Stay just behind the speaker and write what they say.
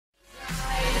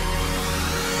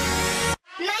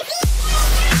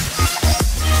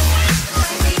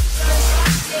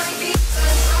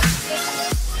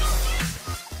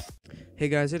Hey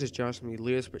guys, it is Josh from the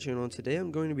Leo Sport channel, and today I'm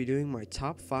going to be doing my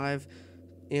top 5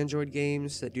 Android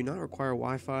games that do not require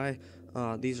Wi-Fi.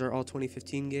 These are all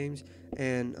 2015 games,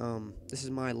 and this is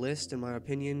my list and my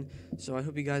opinion, so I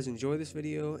hope you guys enjoy this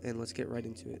video, and let's get right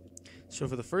into it. So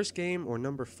for the first game, or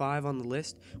number 5 on the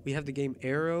list, we have the game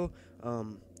Arrow.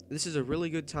 This is a really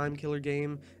good time killer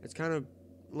game. It's kind of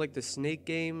like the Snake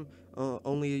game,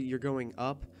 only you're going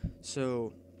up.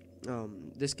 So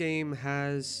this game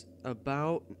has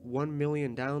about 1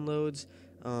 million downloads.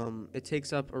 It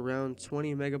takes up around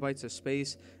 20 megabytes of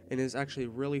space and is actually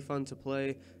really fun to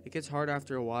play. It gets hard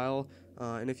after a while,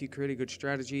 and if you create a good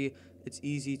strategy, it's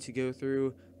easy to go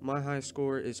through. My high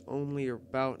score is only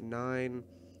about 9,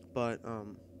 but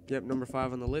yep, number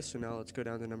 5 on the list, so now let's go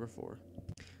down to number 4.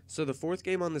 So the fourth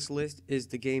game on this list is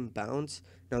the game Bounce.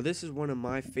 Now this is one of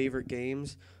my favorite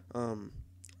games.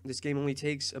 This game only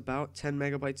takes about 10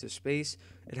 megabytes of space.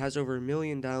 It has over 1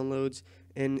 million downloads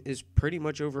and is pretty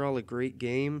much overall a great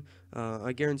game.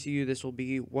 I guarantee you this will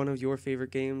be one of your favorite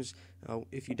games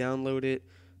if you download it.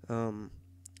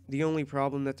 The only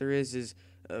problem that there is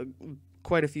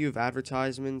quite a few of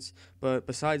advertisements, but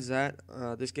besides that,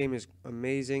 this game is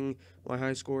amazing. My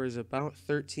high score is about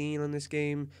 13 on this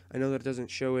game. I know that it doesn't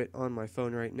show it on my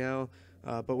phone right now,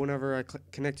 but whenever I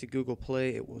connect to Google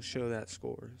Play, it will show that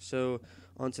score. So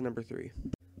on to number 3.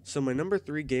 So my number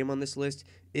 3 game on this list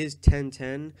is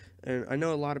 1010, and I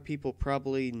know a lot of people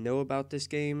probably know about this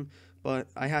game, but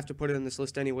I have to put it on this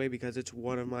list anyway because it's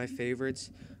one of my favorites.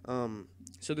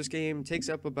 So this game takes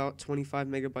up about 25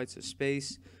 megabytes of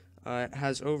space. It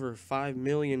has over 5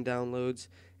 million downloads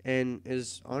and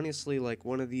is honestly like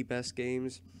one of the best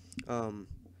games.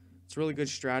 It's really good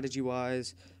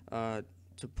strategy-wise,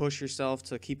 to push yourself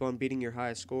to keep on beating your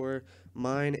highest score.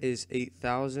 Mine is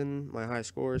 8,000, my high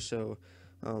score, so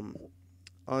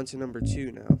on to number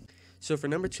 2 now. So for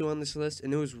number 2 on this list,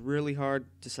 and it was really hard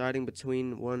deciding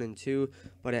between 1 and 2,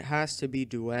 but it has to be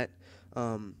Duet.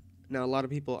 Now, a lot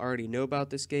of people already know about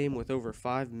this game with over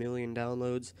 5 million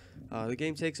downloads. The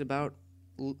game takes about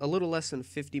a little less than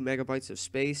 50 megabytes of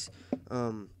space.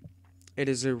 It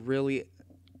is a really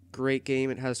great game.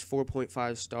 It has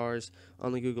 4.5 stars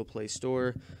on the Google Play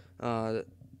Store.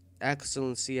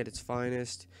 Excellency at its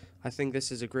finest. I think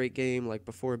this is a great game, like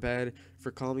before bed,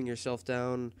 for calming yourself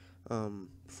down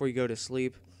before you go to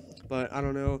sleep. But I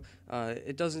don't know,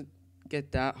 it doesn't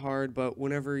get that hard, but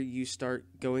whenever you start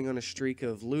going on a streak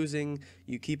of losing,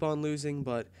 you keep on losing.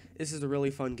 But this is a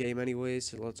really fun game anyways,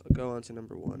 so let's go on to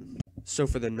number 1. So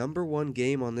for the number 1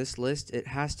 game on this list, it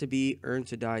has to be Earn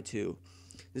to Die 2.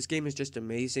 This game is just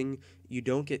amazing. You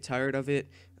don't get tired of it.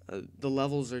 The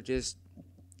levels are just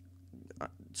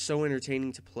so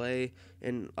entertaining to play,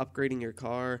 and upgrading your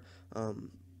car.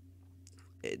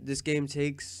 This game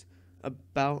takes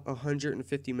about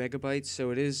 150 megabytes,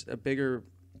 so it is a bigger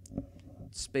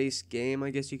space game, I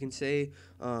guess you can say.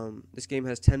 This game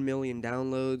has 10 million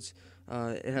downloads.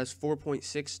 It has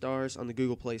 4.6 stars on the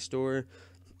Google Play Store.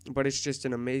 But it's just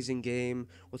an amazing game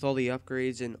with all the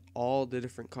upgrades and all the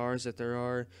different cars that there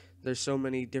are. There's so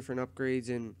many different upgrades,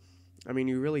 and I mean,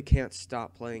 you really can't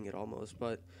stop playing it almost.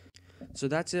 But so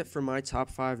that's it for my top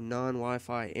 5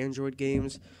 non-Wi-Fi Android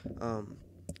games.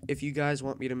 If you guys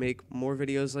want me to make more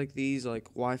videos like these, like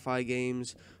Wi-Fi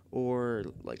games or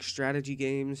like strategy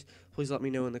games, please let me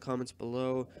know in the comments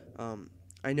below.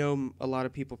 I know a lot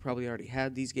of people probably already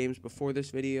had these games before this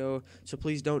video, so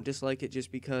please don't dislike it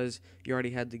just because you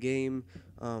already had the game.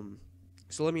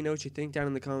 So let me know what you think down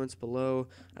in the comments below.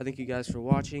 I thank you guys for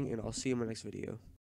watching, and I'll see you in my next video.